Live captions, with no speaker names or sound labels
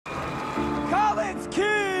Collins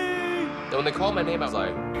King! And when they called my name, I was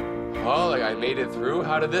like, oh, like I made it through?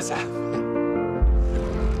 How did this happen?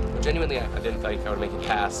 Genuinely, I didn't think I would make it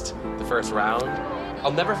past the first round.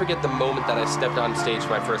 I'll never forget the moment that I stepped on stage for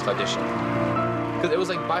my first audition. Because it was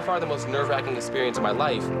like by far the most nerve-wracking experience of my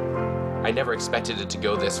life. I never expected it to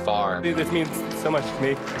go this far. This means so much to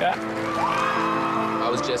me. Yeah. I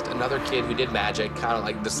was just another kid who did magic, kind of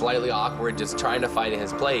like the slightly awkward, just trying to find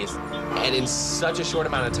his place. And in such a short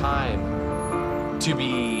amount of time, to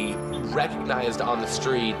be recognized on the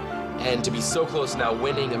street and to be so close now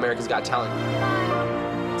winning America's Got Talent,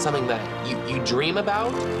 something that you dream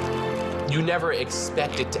about, you never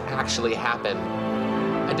expect it to actually happen.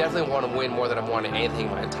 I definitely want to win more than I've wanted anything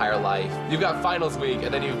my entire life. You've got finals week,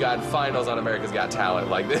 and then you've got finals on America's Got Talent.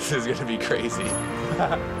 Like, this is gonna be crazy.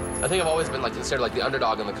 I think I've always been like considered like the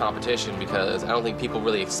underdog in the competition because I don't think people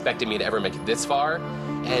really expected me to ever make it this far.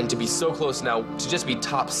 And to be so close now, to just be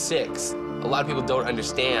top 6, a lot of people don't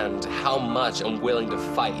understand how much I'm willing to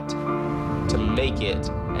fight to make it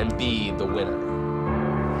and be the winner.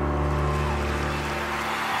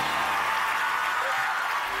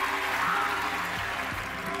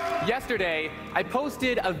 Yesterday, I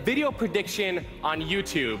posted a video prediction on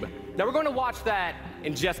YouTube. Now we're going to watch that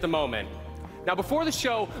in just a moment. Now before the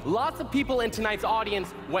show, lots of people in tonight's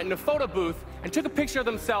audience went in a photo booth and took a picture of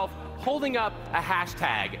themselves holding up a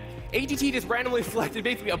hashtag. AGT just randomly selected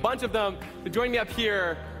basically a bunch of them to join me up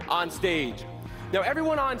here on stage. Now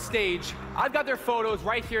everyone on stage, I've got their photos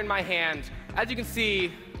right here in my hand. As you can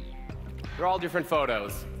see, they're all different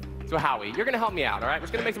photos. So Howie, you're gonna help me out, all right? We're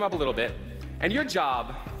just gonna mix them up a little bit. And your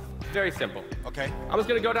job, very simple. Okay. I'm just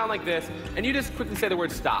gonna go down like this, and you just quickly say the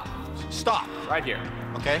word stop. Stop. Right here.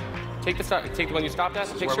 Okay. Take the one you stopped at,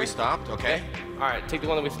 the picture. Where we stopped, okay. All right, take the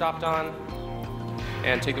one that we stopped on,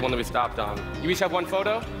 and take the one that we stopped on. You each have one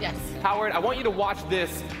photo? Yes. Howard, I want you to watch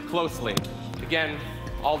this closely. Again,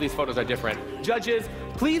 all these photos are different. Judges,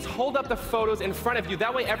 please hold up the photos in front of you.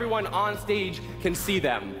 That way everyone on stage can see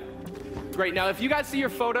them. Great, now if you guys see your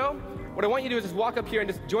photo, what I want you to do is just walk up here and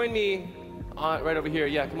just join me right over here.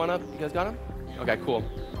 Yeah, come on up. You guys got him? Okay, cool.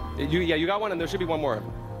 You got one, and there should be one more.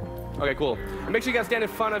 Okay, cool. And make sure you guys stand in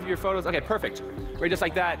front of your photos. Okay, perfect. Right, just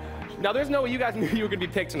like that. Now, there's no way you guys knew you were going to be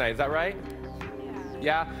picked tonight. Is that right?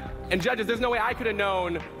 Yeah. And judges, there's no way I could have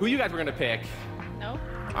known who you guys were going to pick. No.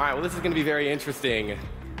 All right, well, this is going to be very interesting.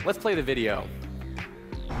 Let's play the video.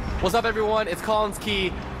 What's up, everyone? It's Collins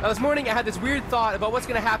Key. Now, this morning, I had this weird thought about what's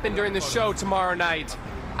going to happen during the show tomorrow night.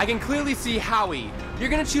 I can clearly see Howie. You're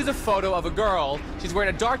gonna choose a photo of a girl. She's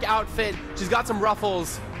wearing a dark outfit, she's got some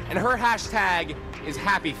ruffles, and her hashtag is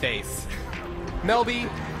happy face. Melby,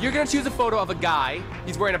 you're gonna choose a photo of a guy.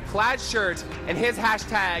 He's wearing a plaid shirt, and his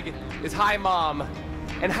hashtag is hi mom.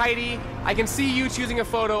 And Heidi, I can see you choosing a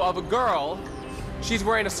photo of a girl. She's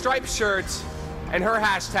wearing a striped shirt, and her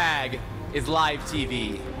hashtag is live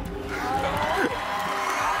TV.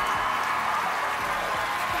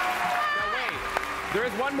 There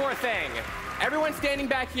is one more thing. Everyone standing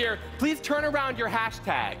back here, please turn around your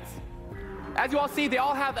hashtags. As you all see, they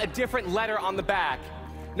all have a different letter on the back.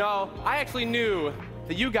 No, I actually knew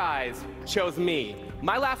that you guys chose me.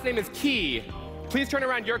 My last name is Key. Please turn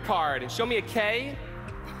around your card. Show me a K,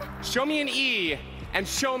 show me an E, and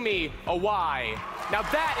show me a Y. Now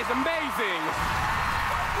that is amazing.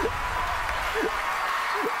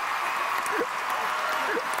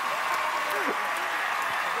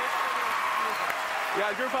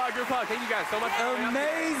 Yeah, group hug, group hug. Thank you guys so much.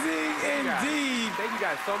 Amazing indeed. Thank you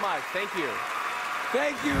guys so much. Thank you.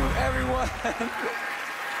 Thank you, everyone.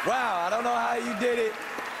 Wow, I don't know how you did it.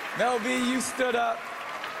 Mel B, you stood up.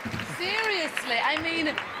 Seriously, I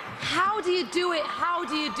mean, how do you do it? How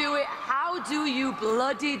do you do it? How do you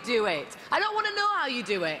bloody do it? I don't want to know how you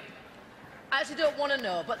do it. I actually don't want to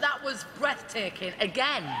know, but that was breathtaking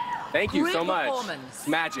again. Thank you Great so much. Performance.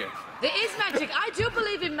 Magic. It is magic. I do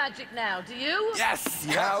believe in magic now. Do you? Yes.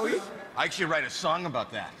 Howie? I actually write a song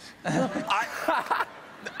about that.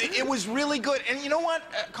 It was really good. And you know what,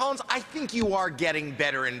 Collins? I think you are getting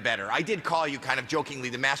better and better. I did call you kind of jokingly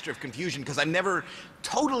the master of confusion because I'm never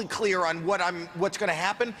totally clear on what's going to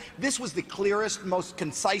happen. This was the clearest, most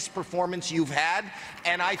concise performance you've had,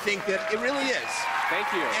 and I think that it really is.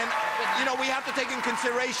 Thank you. And, you know, we have to take in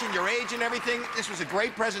consideration your age and everything. This was a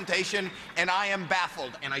great presentation, and I am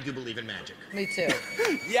baffled, and I do believe in magic. Me too.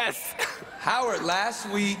 Yes. Howard, last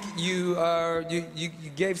week you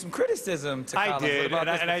gave some criticism to Collins. I did, about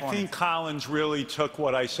and I think Collins really took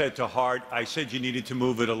what I said to heart. I said you needed to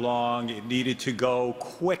move it along. It needed to go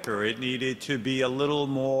quicker. It needed to be a little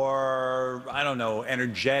more, I don't know,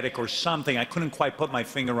 energetic or something. I couldn't quite put my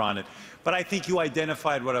finger on it. But I think you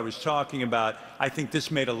identified what I was talking about. I think this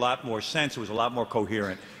made a lot more sense. It was a lot more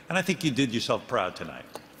coherent. And I think you did yourself proud tonight.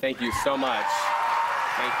 Thank you so much.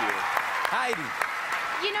 Thank you. Heidi.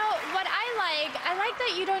 You know, what I like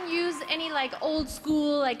that you don't use any like old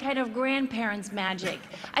school, like kind of grandparents magic.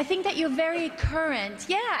 I think that you're very current.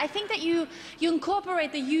 Yeah, I think that you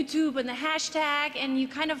incorporate the YouTube and the hashtag and you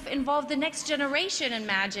kind of involve the next generation in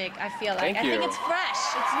magic, I feel like. Thank you. I think it's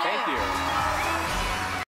fresh, it's new. Thank you.